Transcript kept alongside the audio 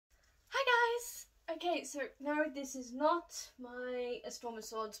Okay, so no, this is not my A Storm of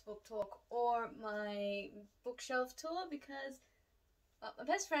Swords book talk or my bookshelf tour because my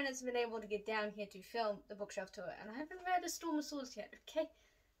best friend has been able to get down here to film the bookshelf tour and I haven't read A Storm of Swords yet, okay?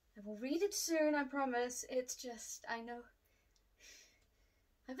 I will read it soon, I promise. It's just, I know,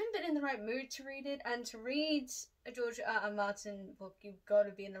 I haven't been in the right mood to read it, and to read a George R. Martin book, you've got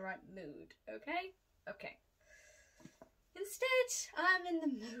to be in the right mood, okay? Okay. Instead, I'm in the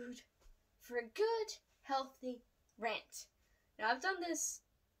mood for a good, healthy rant. Now, I've done this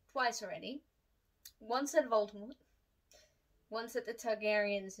twice already. Once at Voldemort. Once at the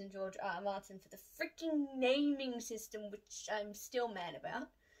Targaryens and George R. Martin for the freaking naming system, which I'm still mad about.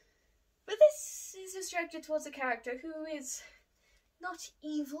 But this is directed towards a character who is not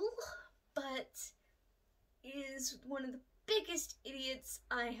evil, but is one of the biggest idiots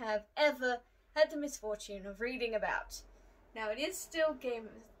I have ever had the misfortune of reading about. Now, it is still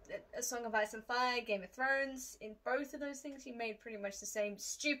A Song of Ice and Fire, Game of Thrones. In both of those things, he made pretty much the same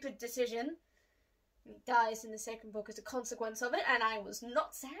stupid decision. He dies in the second book as a consequence of it, and I was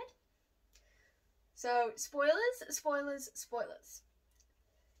not sad. So, spoilers, spoilers, spoilers.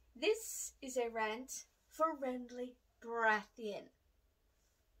 This is a rant for Renly Baratheon.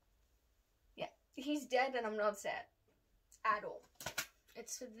 Yeah, he's dead and I'm not sad. At all.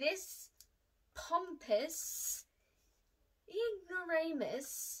 It's for this pompous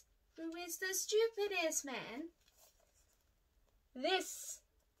ignoramus who is the stupidest man. This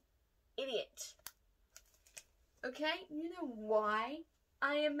idiot. Okay, you know why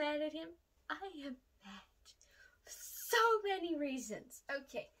I am mad at him? I am mad for so many reasons.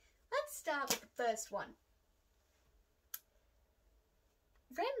 Okay, let's start with the first one.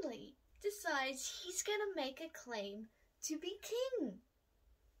 Renly decides he's gonna make a claim to be king.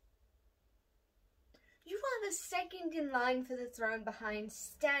 You are the second in line for the throne behind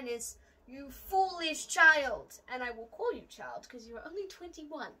Stannis, you foolish child. And I will call you child because you're only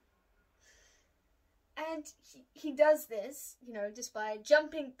 21. And he does this, you know, despite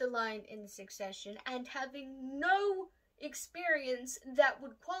jumping the line in succession and having no experience that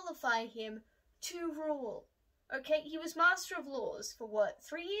would qualify him to rule. Okay, he was Master of Laws for what,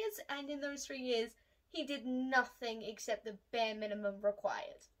 3 years? And in those 3 years, he did nothing except the bare minimum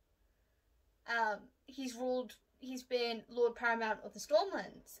required. He's been Lord Paramount of the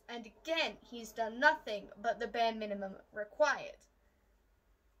Stormlands, and again, he's done nothing but the bare minimum required.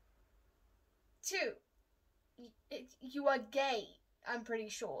 2, you are gay, I'm pretty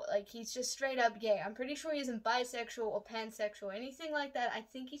sure. Like, he's just straight up gay. I'm pretty sure he isn't bisexual or pansexual or anything like that. I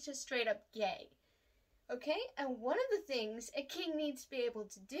think he's just straight up gay. Okay? And one of the things a king needs to be able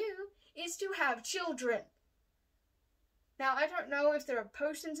to do is to have children. Now, I don't know if there are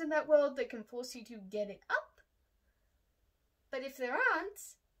potions in that world that can force you to get it up. But if there aren't,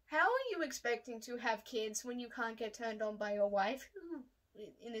 how are you expecting to have kids when you can't get turned on by your wife, who,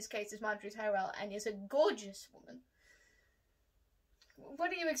 in this case, is Marjorie Tyrell, and is a gorgeous woman?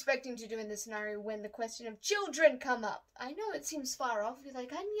 What are you expecting to do in this scenario when the question of children come up? I know it seems far off. You're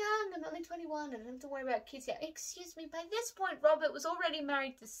like, I'm young, I'm only 21, I don't have to worry about kids yet. Excuse me, by this point, Robert was already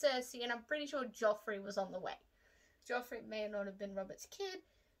married to Cersei, and I'm pretty sure Joffrey was on the way. Joffrey may not have been Robert's kid,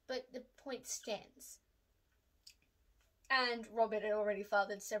 but the point stands. And Robert had already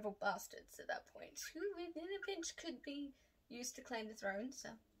fathered several bastards at that point, who in a pinch could be used to claim the throne, so.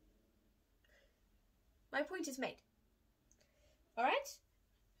 My point is made. Alright?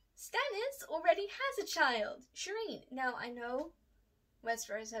 Stannis already has a child, Shirley. Now, I know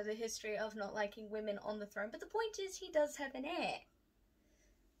Westeros has a history of not liking women on the throne, but the point is he does have an heir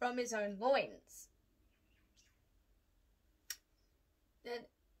from his own loins.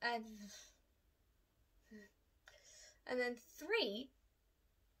 And then 3,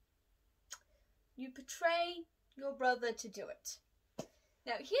 you betray your brother to do it.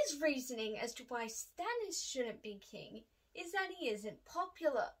 Now, his reasoning as to why Stannis shouldn't be king is that he isn't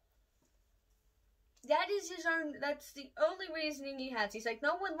popular. That is his own, that's the only reasoning he has. He's like,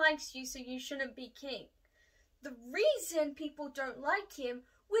 no one likes you, so you shouldn't be king. The reason people don't like him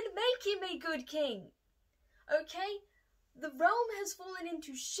would make him a good king. Okay? The realm has fallen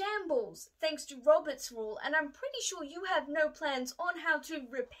into shambles thanks to Robert's rule, and I'm pretty sure you have no plans on how to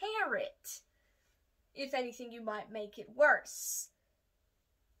repair it. If anything, you might make it worse.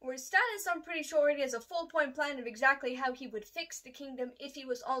 Whereas Stannis, I'm pretty sure already has a full-point plan of exactly how he would fix the kingdom if he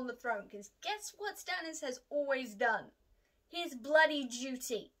was on the throne. Because guess what Stannis has always done? His bloody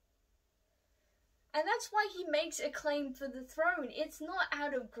duty. And that's why he makes a claim for the throne. It's not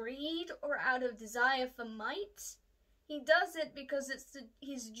out of greed or out of desire for might. He does it because it's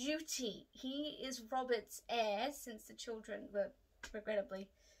his duty. He is Robert's heir, since the children were, regrettably,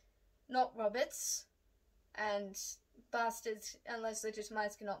 not Robert's, and bastards, unless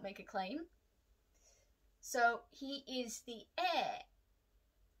legitimized, cannot make a claim. So he is the heir.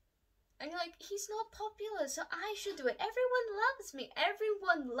 And you're like, he's not popular, so I should do it. Everyone loves me.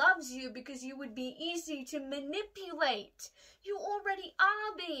 Everyone loves you because you would be easy to manipulate. You already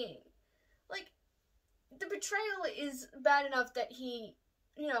are being. Like, the betrayal is bad enough that he,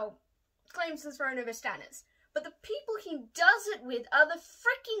 claims the throne over Stannis. But the people he does it with are the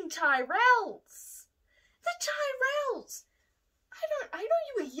freaking Tyrells. The Tyrells! I know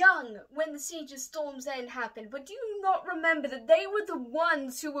you were young when the siege of Storm's End happened, but do you not remember that they were the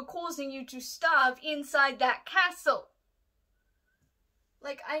ones who were causing you to starve inside that castle?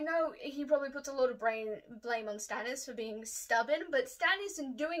 Like, I know he probably puts a lot of blame on Stannis for being stubborn, but Stannis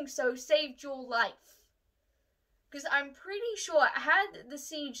in doing so saved your life. Because I'm pretty sure, had the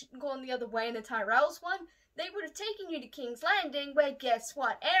siege gone the other way and the Tyrells won, they would have taken you to King's Landing, where guess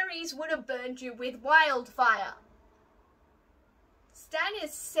what? Ares would have burned you with wildfire. Stannis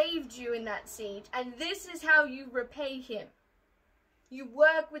saved you in that siege, and this is how you repay him. You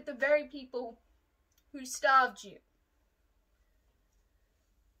work with the very people who starved you.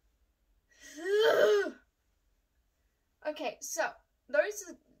 Okay, so, those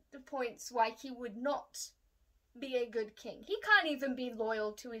are the points why he would not be a good king. He can't even be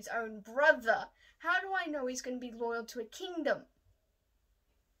loyal to his own brother. How do I know he's going to be loyal to a kingdom?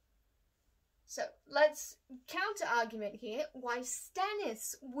 So, let's counter-argument here why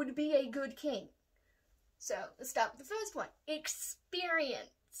Stannis would be a good king. So, let's start with the first one.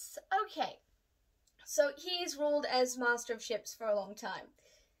 Experience. Okay. So, he's ruled as Master of Ships for a long time.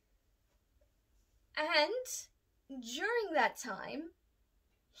 And, during that time,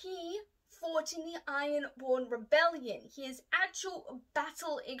 he fought in the Ironborn Rebellion. He has actual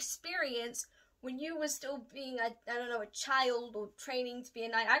battle experience when you were still being, a child or training to be a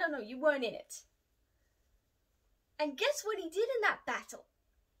knight. I don't know, you weren't in it. And guess what he did in that battle?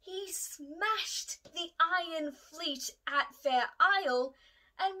 He smashed the Iron Fleet at Fair Isle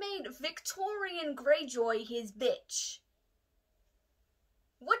and made Victorian Greyjoy his bitch.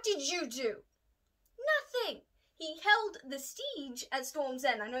 What did you do? Nothing! He held the siege at Storm's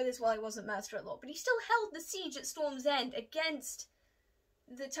End. I know this while he wasn't Master at Law, but he still held the siege at Storm's End against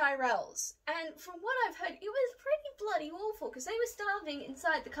the Tyrells. And from what I've heard, it was pretty bloody awful, because they were starving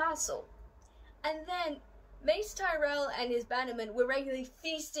inside the castle. And then Mace Tyrell and his Bannerman were regularly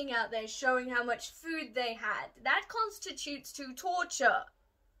feasting out there, showing how much food they had. That constitutes to torture.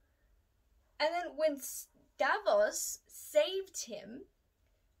 And then when Davos saved him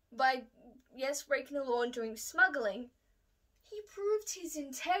by, yes, breaking the law and doing smuggling, he proved his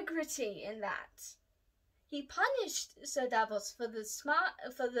integrity in that. He punished Sir Davos for the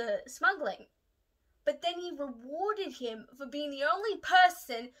smuggling, but then he rewarded him for being the only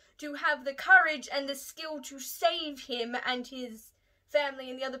person to have the courage and the skill to save him and his family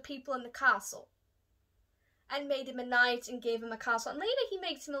and the other people in the castle, and made him a knight and gave him a castle. And later he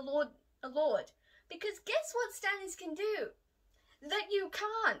makes him a lord. Because guess what Stannis can do that you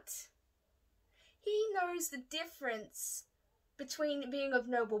can't? He knows the difference between being of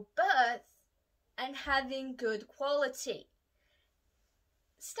noble birth and having good quality.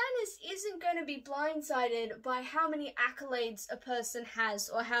 Stannis isn't going to be blindsided by how many accolades a person has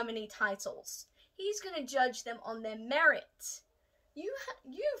or how many titles. He's going to judge them on their merit. You,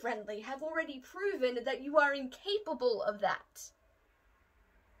 Renly, have already proven that you are incapable of that.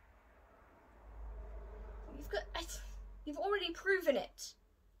 You've already proven it.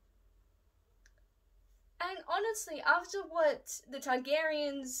 And honestly, after what the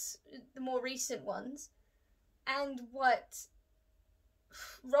Targaryens, the more recent ones, and what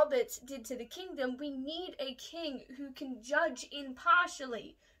Robert did to the kingdom, we need a king who can judge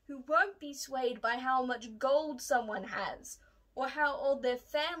impartially, who won't be swayed by how much gold someone has, or how old their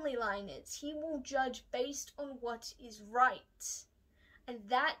family line is. He will judge based on what is right. And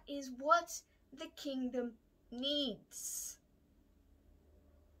that is what the kingdom needs.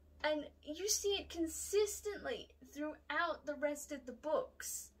 And you see it consistently throughout the rest of the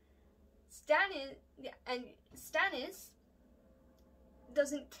books. Stannis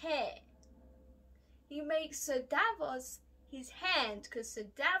doesn't care. He makes Sir Davos his hand, because Sir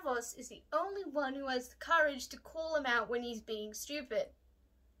Davos is the only one who has the courage to call him out when he's being stupid.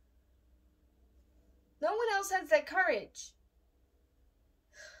 No one else has that courage.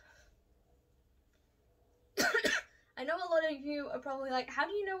 I know a lot of you are probably like, how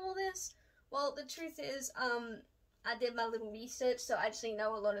do you know all this? Well, the truth is, I did my little research, so I actually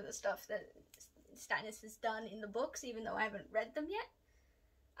know a lot of the stuff that Stannis has done in the books, even though I haven't read them yet.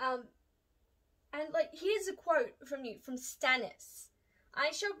 And, like, here's a quote from Stannis.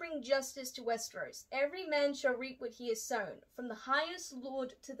 I shall bring justice to Westeros. Every man shall reap what he has sown, from the highest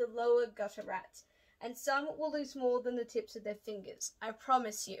lord to the lower gutter rat, and some will lose more than the tips of their fingers. I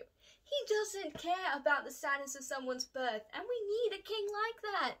promise you. He doesn't care about the status of someone's birth, and we need a king like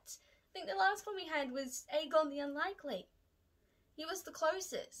that. I think the last one we had was Aegon the Unlikely. He was the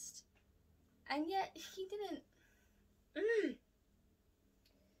closest. And yet, he didn't...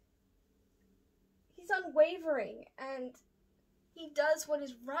 He's unwavering, and he does what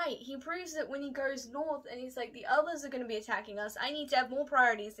is right. He proves that when he goes north and he's like, the others are going to be attacking us, I need to have more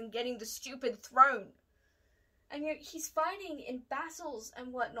priorities than getting the stupid throne. And yet he's fighting in battles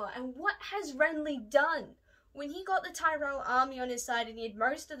and whatnot. And what has Renly done? When he got the Tyrell army on his side and he had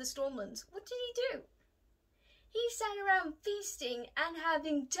most of the Stormlands, what did he do? He sat around feasting and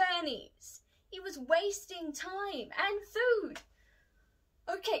having tourneys. He was wasting time and food.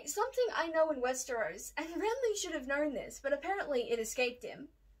 Okay, something I know in Westeros, and Renly should have known this, but apparently it escaped him.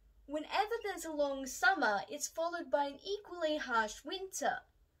 Whenever there's a long summer, it's followed by an equally harsh winter.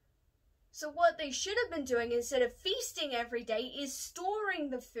 So what they should have been doing, instead of feasting every day, is storing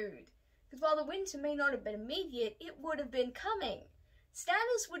the food. Because while the winter may not have been immediate, it would have been coming.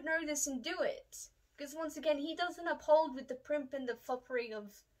 Stannis would know this and do it. Because once again, he doesn't uphold with the primp and the foppery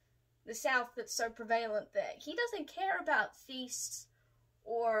of the South that's so prevalent there. He doesn't care about feasts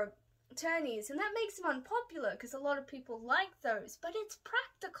or tourneys, and that makes him unpopular because a lot of people like those. But it's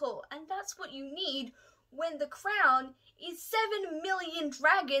practical, and that's what you need when the crown is 7 million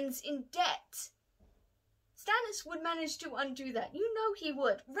dragons in debt. Stannis would manage to undo that. You know he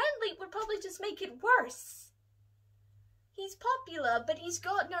would. Renly would probably just make it worse. He's popular, but he's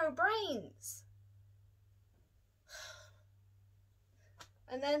got no brains.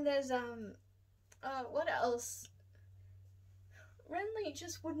 And then there's, what else? Renly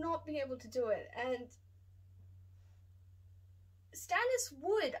just would not be able to do it, and Stannis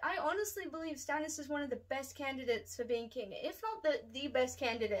would. I honestly believe Stannis is one of the best candidates for being king, if not the best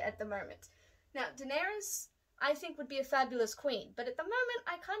candidate at the moment. Now, Daenerys, I think, would be a fabulous queen, but at the moment,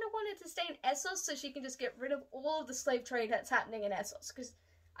 I kind of wanted to stay in Essos so she can just get rid of all of the slave trade that's happening in Essos, because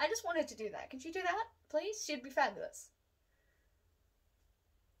I just wanted to do that. Can she do that, please? She'd be fabulous.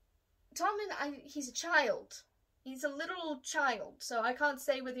 Tommen, he's a child. He's a literal child, so I can't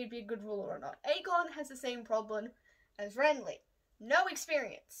say whether he'd be a good ruler or not. Aegon has the same problem as Renly. No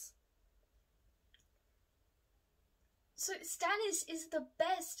experience. So Stannis is the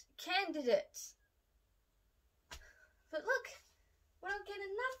best candidate. But look, we're not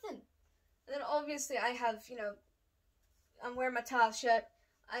getting nothing. And then obviously I have, you know, I'm wearing my Tarth shirt.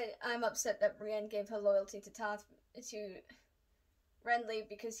 I'm upset that Brienne gave her loyalty to Renly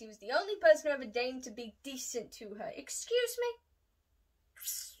because he was the only person who ever deigned to be decent to her. Excuse me?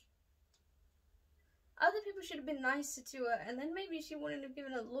 Other people should have been nicer to her, and then maybe she wouldn't have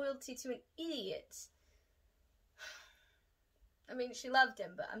given her loyalty to an idiot. I mean, she loved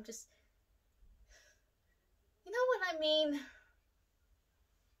him, but I'm just... You know what I mean?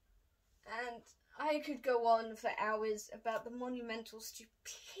 And I could go on for hours about the monumental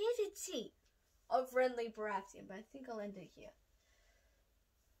stupidity of Renly Baratheon, but I think I'll end it here.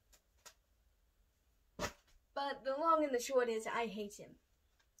 But the long and the short is, I hate him.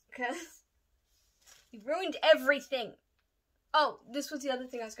 Because he ruined everything. Oh, this was the other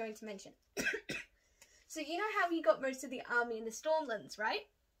thing I was going to mention. So you know how he got most of the army in the Stormlands, right?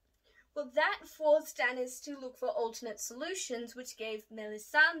 Well, that forced Stannis to look for alternate solutions, which gave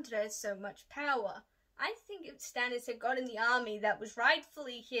Melisandre so much power. I think if Stannis had gotten the army that was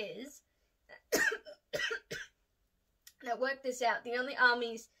rightfully his... Now work this out. The only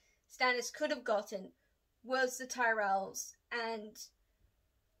armies Stannis could have gotten was the Tyrells and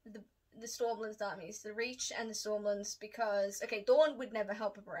the Stormlands armies, the Reach and the Stormlands, because, okay, Dawn would never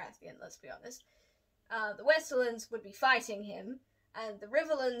help a Baratheon, let's be honest. The Westerlands would be fighting him, and the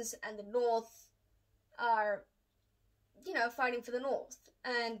Riverlands and the North are, you know, fighting for the North.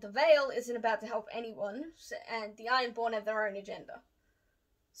 And the Vale isn't about to help anyone, and the Ironborn have their own agenda.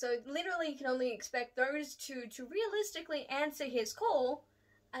 So literally you can only expect those two to realistically answer his call,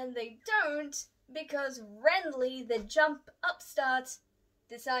 and they don't, because Renly, the jump upstart,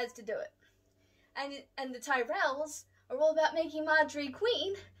 decides to do it. And the Tyrells are all about making Margaery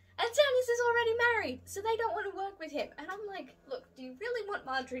queen, and Stannis is already married, so they don't want to work with him. And I'm like, look, do you really want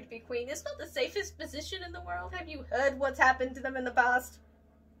Margaery to be queen? It's not the safest position in the world. Have you heard what's happened to them in the past?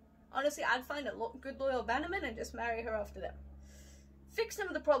 Honestly, I'd find a good loyal Bannerman and just marry her after them. Fix some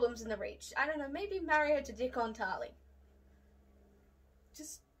of the problems in the Reach. I don't know, maybe marry her to Dickon Tarly.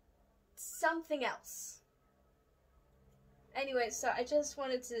 Just something else. Anyway, so I just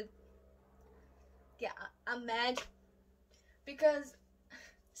wanted to... Yeah, I'm mad. Because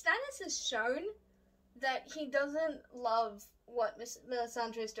Stannis has shown that he doesn't love what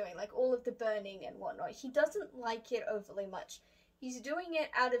Melisandre is doing, like all of the burning and whatnot. He doesn't like it overly much. He's doing it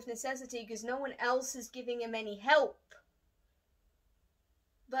out of necessity because no one else is giving him any help.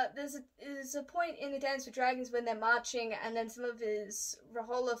 But there's a point in the Dance with Dragons when they're marching, and then some of his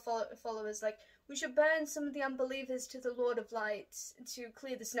Rahola followers like, we should burn some of the unbelievers to the Lord of Light to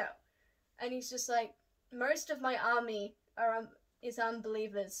clear the snow. And he's just like, most of my army is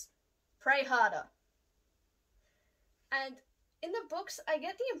unbelievers. Pray harder. And in the books, I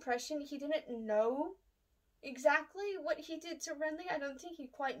get the impression he didn't know exactly what he did to Renly. I don't think he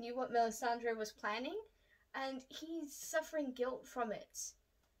quite knew what Melisandre was planning, and he's suffering guilt from it.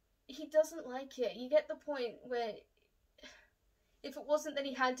 He doesn't like it. You get the point where if it wasn't that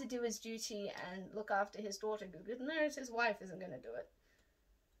he had to do his duty and look after his daughter, good knows his wife isn't going to do it.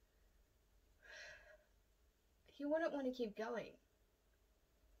 He wouldn't want to keep going.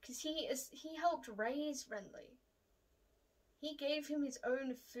 Because he helped raise Renly. He gave him his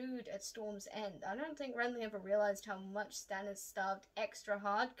own food at Storm's End. I don't think Renly ever realized how much Stannis starved extra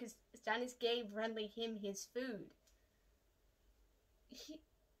hard, because Stannis gave Renly his food.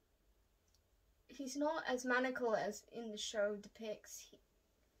 He's not as maniacal as in the show depicts.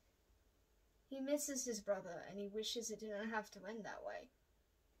 He misses his brother, and he wishes it didn't have to end that way.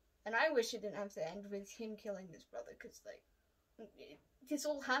 And I wish it didn't have to end with him killing his brother, because, like, this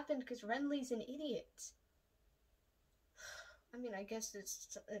all happened because Renly's an idiot. I mean, I guess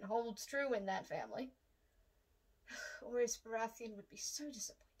it holds true in that family. Or his Baratheon would be so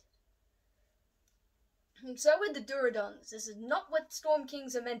disappointed. And so would the Duradons. This is not what Storm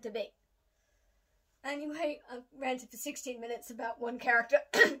Kings are meant to be. Anyway, I've ranted for 16 minutes about one character.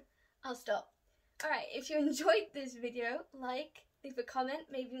 I'll stop. Alright, if you enjoyed this video, like, leave a comment,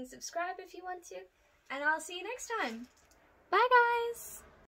 maybe even subscribe if you want to. And I'll see you next time. Bye, guys!